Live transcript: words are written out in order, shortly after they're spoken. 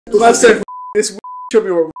I said, this should be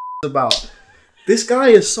what it's about. This guy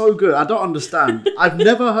is so good. I don't understand. I've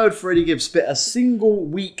never heard Freddie Gibbs spit a single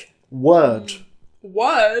weak word.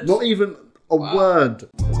 Word? Not even a word.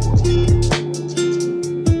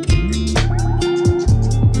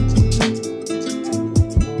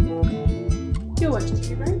 You're watching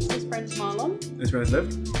Two Brains. This friend's Marlon. This friend's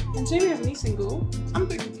Liv. And today we have a new single. I'm a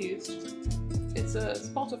bit confused. It's a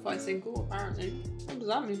Spotify single, apparently. What does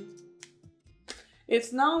that mean?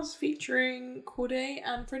 It's Nas featuring Cordae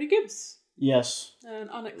and Freddie Gibbs. Yes. An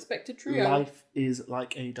unexpected trio. Life is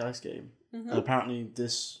like a dice game. Mm-hmm. And apparently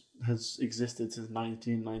this has existed since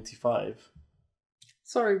 1995.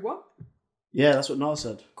 Sorry, what? Yeah, that's what Nas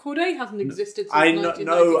said. Cordae hasn't existed since I know,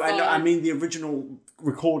 1995. I know. I mean the original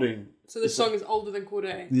recording. So the song is older than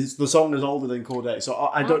Cordae. The song is older than Cordae. So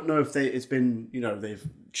I don't know if it's been, they've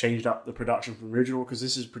changed up the production from the original, because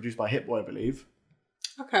this is produced by Hit Boy, I believe.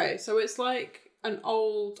 Okay, so it's like an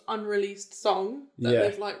old unreleased song that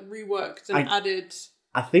they've like reworked and added.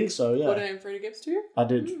 I think so, yeah. Cordae and Freddie Gibbs to? I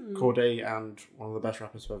did. Cordae and one of the best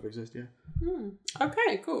rappers to ever exist, yeah.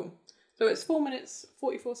 Okay, cool. So it's 4 minutes,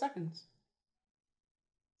 44 seconds.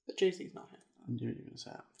 But Jay-Z's not here. I knew you were going to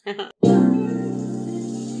say that.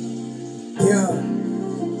 Yeah.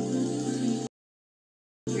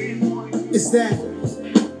 It's that.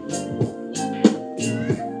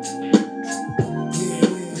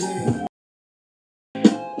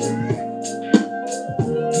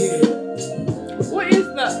 What is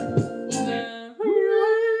that?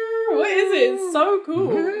 What is it? It's so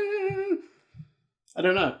cool. I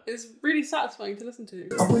don't know. It's really satisfying to listen to.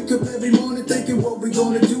 I wake up every morning thinking what we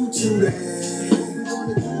gonna do today.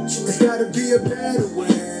 There's gotta be a better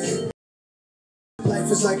way.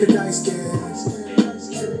 Life is like a dice game.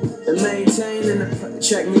 And maintaining the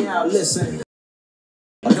check me out, listen.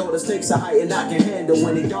 Although the stakes are high and I can handle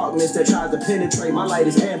any darkness that tries to penetrate, my light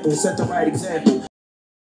is ample, set the right example.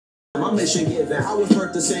 My mission given, I was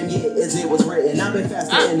birthed the same year as it was written. I've been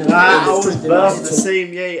faster in the I was birthed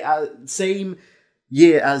the same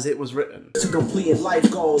year as it was written. To completing life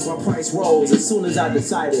goals, my price rolls as soon as I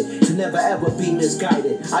decided to never ever be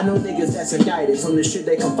misguided. I know niggas that's indicted from the shit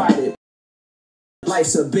they confided.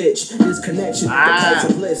 Life's a bitch, this connection is the price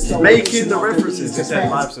of bliss. So making the references to say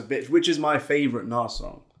life's a bitch, which is my favourite Nas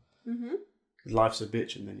song. Life's a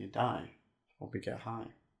bitch and then you die. Or we get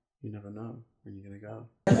high. You never know when you're gonna go.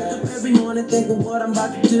 Every morning thinking what I'm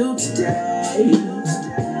about to do today.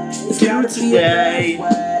 It's Do today,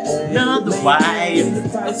 another way. The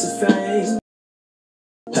price of fame.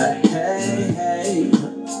 Hey,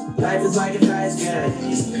 life is like a dice game.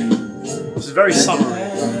 This is very summary.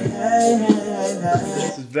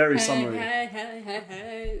 This is very summary. Hey.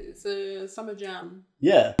 It's a summer jam.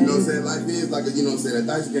 Yeah. You know what I'm saying? Life is like a, a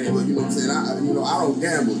dice game, but you know what I'm saying? I don't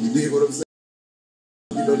gamble. You dig what I'm saying?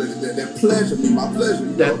 That pleasure me, my pleasure.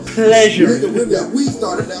 That pleasure. We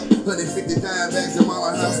started out 150 dime bags in my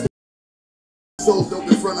house. So dope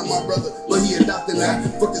in front of my brother, but he adopted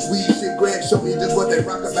that. Fuck this weed shit, Greg showed me just what they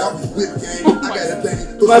rock about. Whip game, I got a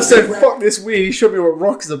thing. I said, fuck this weed, he showed me what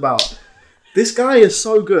rock's about. This guy is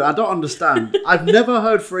so good, I don't understand. I've never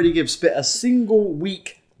heard Freddie Gibbs spit a single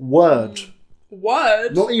weak word.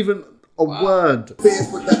 Word? Not even a word. Fans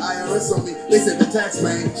put the IRS on me. They said the tax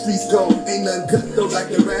man, streets cold, ain't nothing cut though like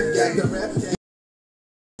the rap gang,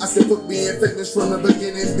 I said fuck being famous from the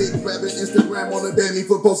beginning. Big rapping Instagram on the ban me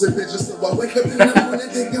for posting pictures. So I wake up in the morning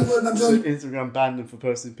thinking what I'm doing. Instagram banned him for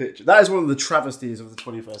posting pictures. That is one of the travesties of the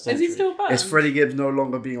 21st century. Is he still banned? It's Freddie Gibbs no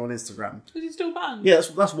longer being on Instagram. Is he still banned? Yeah,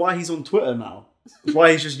 that's why he's on Twitter now. That's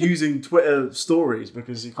why he's just using Twitter stories,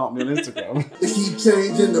 because he can't be on Instagram. They keep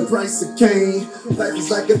changing the price of cane. Life is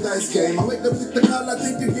like a dice game. I wake up with the call, I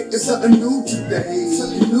think you're getting something new today.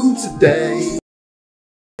 Something new today.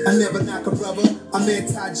 I never knock a brother, I'm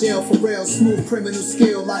anti-jail for real. Smooth criminal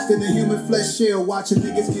skill, locked in a human flesh shell. Watching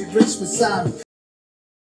niggas get rich beside me.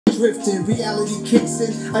 Drifting, reality kicks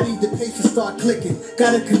in. I need the pace to start clicking.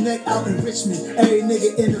 Gotta connect out in Richmond. Every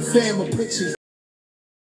nigga in the fam a picture.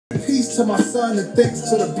 Peace to my son and thanks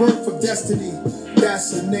to the birth of destiny. That's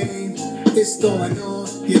the name, it's going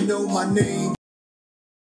on, you know my name.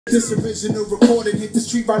 This original recording hit the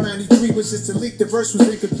street by 93 was just a leak. The verse was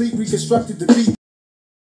incomplete, reconstructed the beat.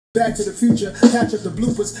 Back to the future, patch up the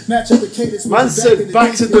bloopers, match up the cadence. Man said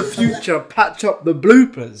back to the future, patch up the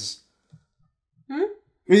bloopers.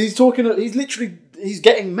 He's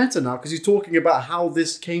getting meta now, because he's talking about how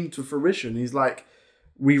this came to fruition. He's like,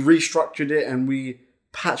 we restructured it and we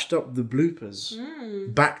patched up the bloopers.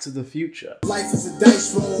 Back to the future. Life is a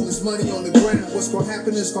dice roll, there's money on the ground. What's gonna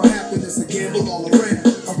happen is gonna happen, it's a gamble all around.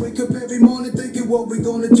 I wake up every morning thinking what we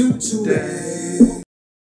gonna do today.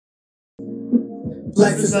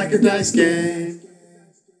 Life is like a dice game.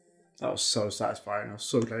 That was so satisfying. I was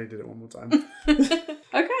so glad he did it one more time.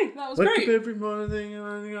 Okay, that was Wake great. up every morning,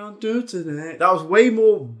 what I'll do today. That was way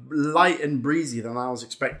more light and breezy than I was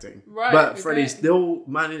expecting. Right, But okay. Freddie still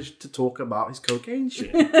managed to talk about his cocaine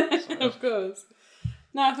shit. Of course.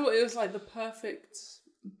 No, I thought it was like the perfect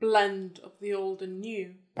blend of the old and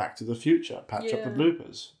new. Back to the Future. Patch up the Yeah.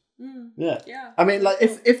 bloopers. Yeah. Yeah. I mean, like,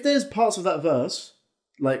 if there's parts of that verse,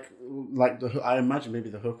 like I imagine maybe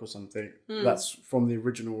the hook or something that's from the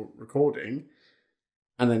original recording,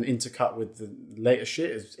 and then intercut with the later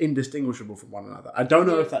shit is indistinguishable from one another. I don't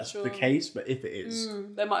know if that's the case, but if it is,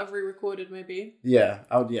 They might have re-recorded maybe. yeah,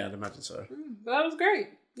 I'd imagine so. But that was great.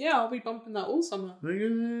 Yeah, I'll be bumping that all summer. What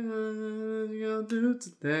I'll do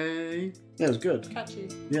today. Yeah, it was good. Catchy.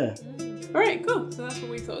 Yeah. Alright, cool. So that's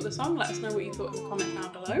what we thought of the song. Let us know what you thought in the comment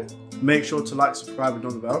down below. Make sure to like, subscribe, and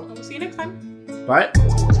on the bell. And we'll see you next time. Bye.